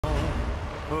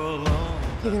You're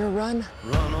gonna run,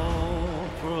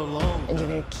 and you're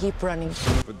gonna keep running.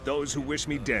 For Those Who Wish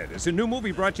Me Dead is a new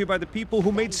movie brought to you by the people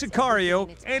who made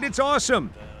Sicario, and it's awesome.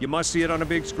 You must see it on a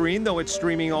big screen, though it's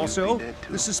streaming also.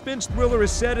 The suspense thriller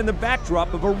is set in the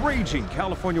backdrop of a raging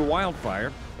California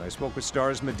wildfire. I spoke with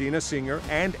stars Medina Singer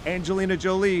and Angelina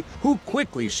Jolie, who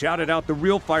quickly shouted out the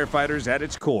real firefighters at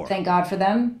its core. Thank God for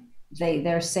them.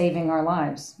 They're saving our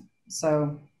lives.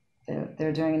 So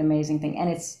they're doing an amazing thing. And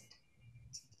it's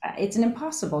an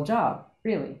impossible job,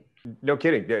 really. No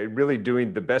kidding. They're really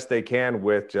doing the best they can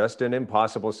with just an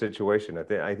impossible situation.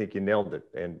 I think you nailed it.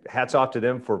 And hats off to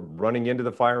them for running into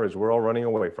the fire as we're all running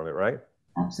away from it, right?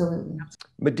 Absolutely.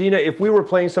 Medina, if we were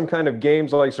playing some kind of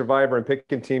games like Survivor and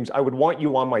picking teams, I would want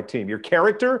you on my team. Your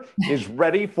character is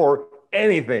ready for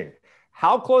anything.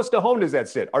 How close to home does that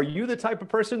sit? Are you the type of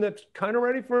person that's kind of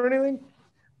ready for anything?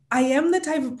 I am the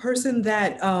type of person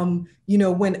that,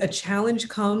 when a challenge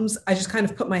comes, I just kind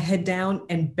of put my head down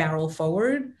and barrel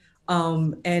forward.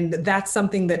 And that's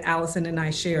something that Allison and I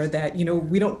share, that,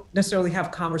 we don't necessarily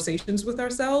have conversations with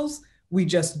ourselves. We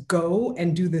just go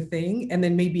and do the thing. And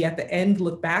then maybe at the end,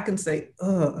 look back and say,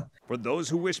 ugh. For Those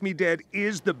Who Wish Me Dead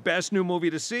is the best new movie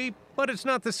to see, but it's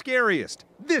not the scariest.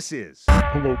 This is.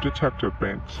 Hello, Detective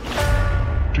Banks.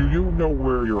 Do you know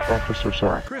where your officers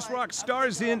are? Chris Rock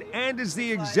stars in and is the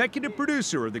executive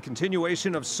producer of the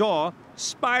continuation of Saw,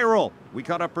 Spiral. We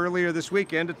caught up earlier this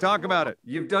weekend to talk about it.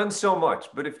 You've done so much,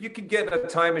 but if you could get in a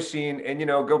time machine and,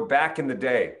 go back in the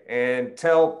day and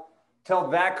tell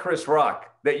that Chris Rock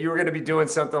that you were going to be doing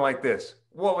something like this,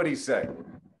 what would he say?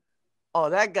 Oh,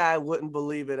 that guy wouldn't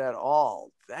believe it at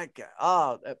all. That guy,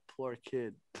 that poor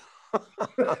kid.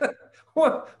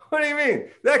 What do you mean?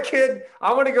 That kid,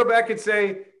 I want to go back and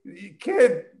say,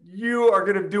 kid, you are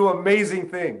going to do amazing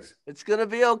things. It's going to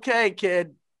be okay,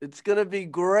 kid. It's going to be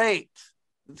great.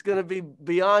 It's going to be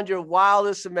beyond your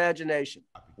wildest imagination.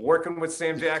 Working with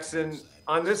Sam Jackson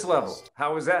on this level,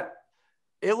 how was that?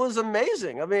 It was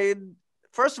amazing. I mean,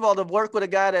 first of all, to work with a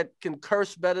guy that can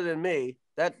curse better than me,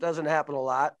 that doesn't happen a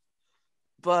lot.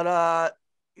 But,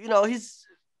 he's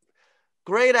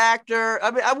great actor.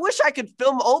 I mean, I wish I could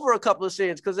film over a couple of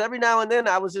scenes, because every now and then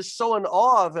I was just so in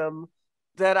awe of him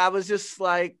that I was just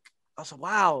like, I was like,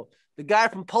 wow, the guy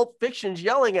from Pulp Fiction's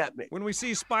yelling at me. When we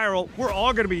see Spiral, we're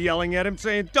all going to be yelling at him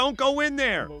saying, don't go in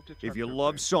there. If you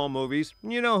love Saw movies,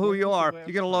 you know who you are.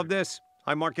 You're going to love this.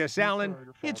 I'm Mark S. Allen.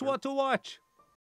 It's What to Watch.